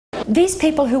These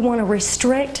people who want to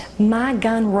restrict my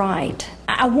gun right,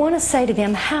 I want to say to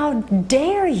them, how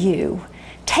dare you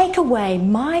take away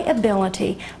my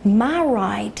ability, my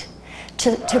right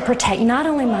to protect not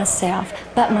only myself,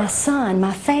 but my son,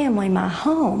 my family, my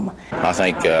home. I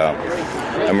think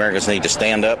Americans need to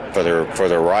stand up for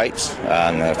their rights,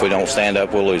 and if we don't stand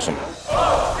up, we'll lose them.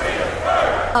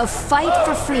 A fight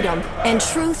for freedom and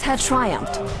truth had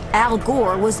triumphed. Al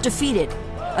Gore was defeated.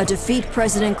 A defeat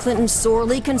President Clinton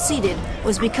sorely conceded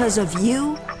was because of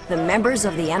you, the members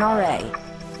of the NRA.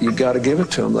 You've got to give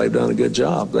it to them. They've done a good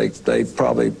job. They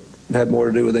probably had more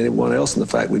to do with anyone else in the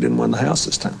fact we didn't win the House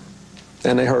this time.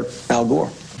 And they hurt Al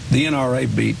Gore. The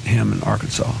NRA beat him in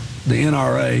Arkansas. The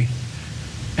NRA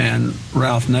and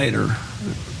Ralph Nader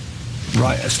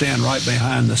stand right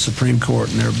behind the Supreme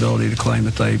Court in their ability to claim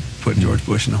that they put George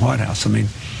Bush in the White House. I mean,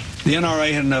 the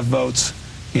NRA had enough votes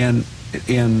in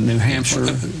New Hampshire,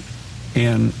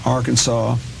 in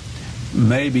Arkansas,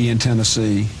 maybe in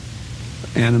Tennessee,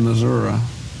 and in Missouri,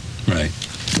 right,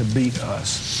 to beat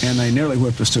us. And they nearly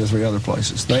whipped us 2 or 3 other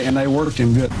places. They worked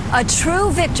him good. A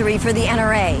true victory for the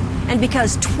NRA. And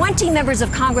because 20 members of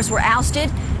Congress were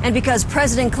ousted, and because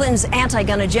President Clinton's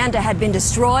anti-gun agenda had been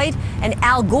destroyed, and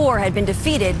Al Gore had been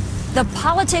defeated, the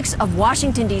politics of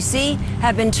Washington, D.C.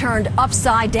 have been turned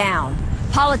upside down.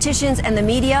 Politicians and the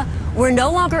media were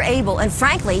no longer able, and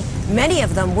frankly, many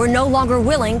of them were no longer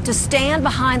willing to stand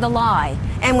behind the lie.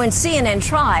 And when CNN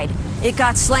tried, it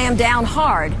got slammed down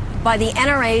hard by the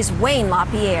NRA's Wayne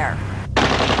LaPierre.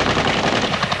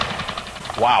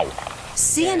 Wow.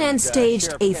 CNN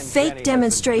staged a fake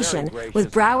demonstration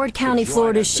with Broward County,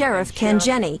 Florida's Sheriff Ken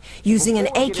Jenney using an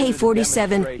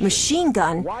AK-47 machine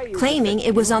gun, claiming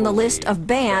it was on the list of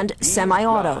banned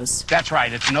semi-autos. That's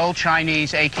right. It's an old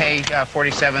Chinese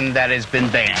AK-47 that has been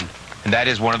banned. And that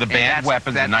is one of the banned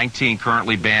weapons, the 19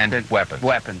 currently banned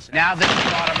weapons. Now this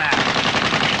is automatic.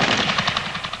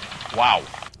 Wow.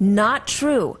 Not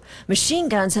true. Machine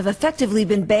guns have effectively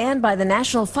been banned by the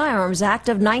National Firearms Act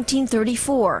of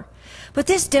 1934. But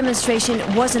this demonstration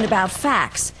wasn't about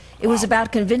facts. It was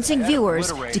about convincing viewers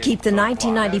to keep the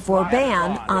 1994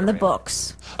 ban on the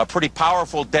books. A pretty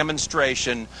powerful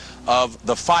demonstration of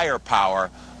the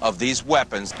firepower of these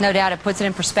weapons. No doubt it puts it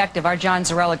in perspective. Our John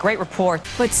Zarrella, great report.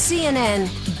 But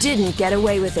CNN didn't get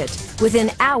away with it.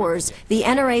 Within hours, the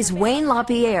NRA's Wayne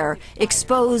LaPierre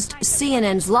exposed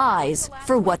CNN's lies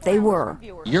for what they were.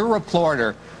 Your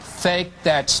reporter faked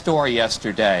that story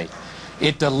yesterday.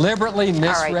 It deliberately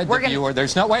misread the viewer.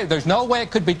 There's no way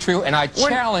it could be true, and I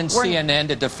challenge CNN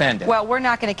to defend it. Well, we're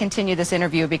not going to continue this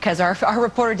interview because our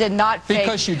reporter did not fake.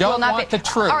 Because you don't want the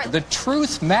truth. Right. The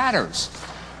truth matters.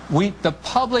 The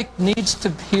public needs to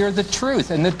hear the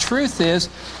truth, and the truth is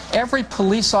every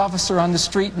police officer on the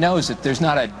street knows it. There's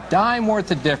not a dime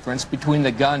worth of difference between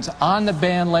the guns on the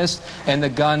ban list and the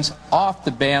guns off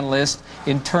the ban list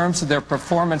in terms of their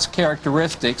performance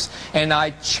characteristics, and I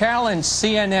challenge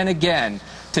CNN again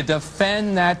to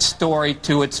defend that story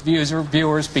to its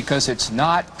viewers because it's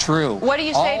not true. What do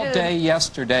you say all day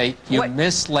yesterday, you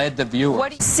misled the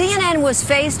viewers. CNN was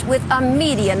faced with a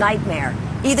media nightmare.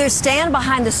 Either stand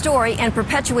behind the story and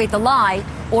perpetuate the lie,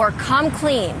 or come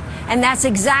clean. And that's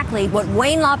exactly what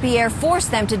Wayne LaPierre forced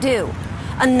them to do.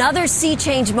 Another sea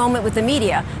change moment with the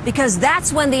media, because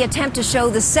that's when the attempt to show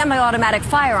the semi-automatic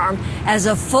firearm as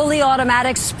a fully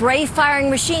automatic spray-firing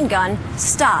machine gun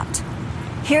stopped.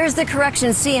 Here's the correction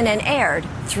CNN aired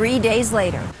 3 days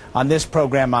later. On this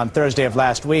program on Thursday of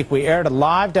last week, we aired a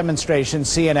live demonstration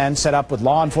CNN set up with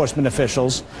law enforcement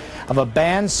officials of a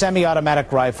banned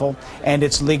semi-automatic rifle and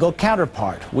its legal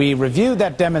counterpart. We reviewed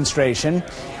that demonstration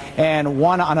and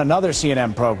one on another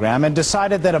CNN program and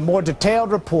decided that a more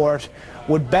detailed report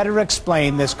would better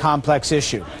explain this complex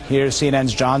issue. Here's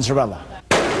CNN's John Zarrella.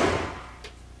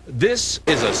 This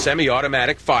is a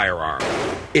semi-automatic firearm.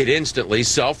 It instantly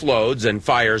self-loads and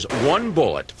fires 1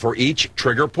 bullet for each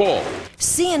trigger pull.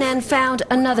 CNN found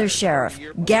another sheriff,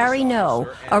 Gary No,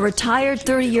 a retired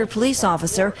 30-year police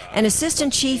officer and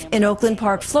assistant chief in Oakland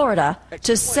Park, Florida,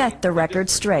 to set the record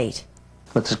straight.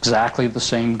 It's exactly the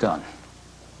same gun.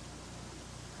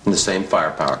 And the same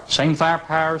firepower. Same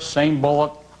firepower, same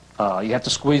bullet. You have to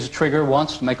squeeze the trigger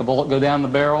once to make a bullet go down the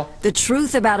barrel. The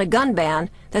truth about a gun ban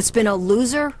that's been a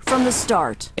loser from the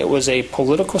start. It was a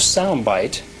political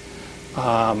soundbite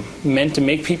meant to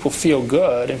make people feel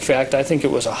good. In fact, I think it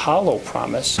was a hollow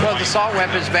promise. Well, the assault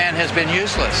weapons ban has been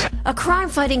useless. A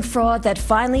crime-fighting fraud that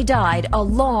finally died a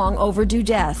long overdue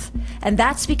death. And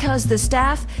that's because the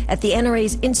staff at the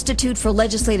NRA's Institute for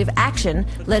Legislative Action,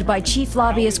 led by Chief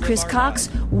Lobbyist Chris Cox,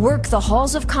 worked the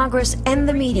halls of Congress and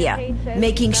the media,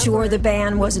 making sure the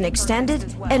ban wasn't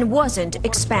extended and wasn't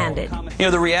expanded. You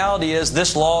know, the reality is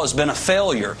this law has been a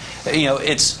failure. You know,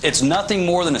 it's nothing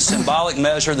more than a symbolic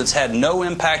measure that's had no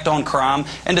impact on crime.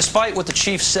 And despite what the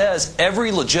chief says,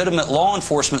 every legitimate law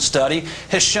enforcement study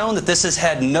has shown that this has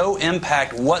had no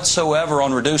impact whatsoever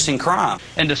on reducing crime.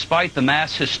 And despite the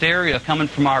mass hysteria coming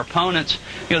from our opponents,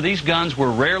 you know, these guns were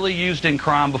rarely used in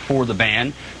crime before the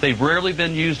ban. They've rarely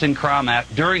been used in crime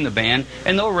during the ban,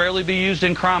 and they'll rarely be used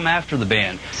in crime after the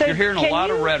ban. So you're hearing a lot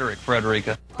of rhetoric,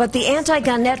 Frederica. But the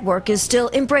anti-gun network is still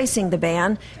embracing the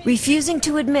ban, refusing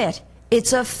to admit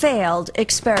it's a failed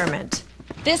experiment.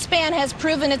 This ban has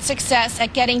proven its success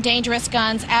at getting dangerous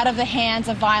guns out of the hands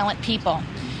of violent people.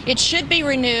 It should be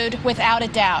renewed without a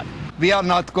doubt. We are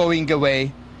not going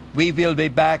away. We will be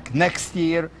back next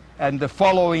year and the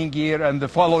following year and the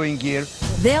following year.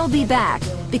 They'll be back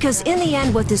because in the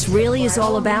end what this really is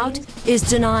all about is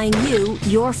denying you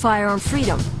your firearm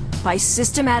freedom by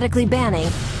systematically banning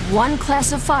one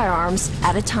class of firearms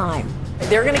at a time.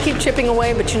 They're going to keep chipping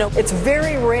away, but you know, it's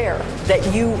very rare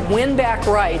that you win back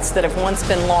rights that have once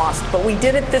been lost. But we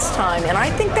did it this time, and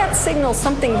I think that signals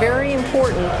something very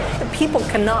important that people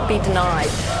cannot be denied.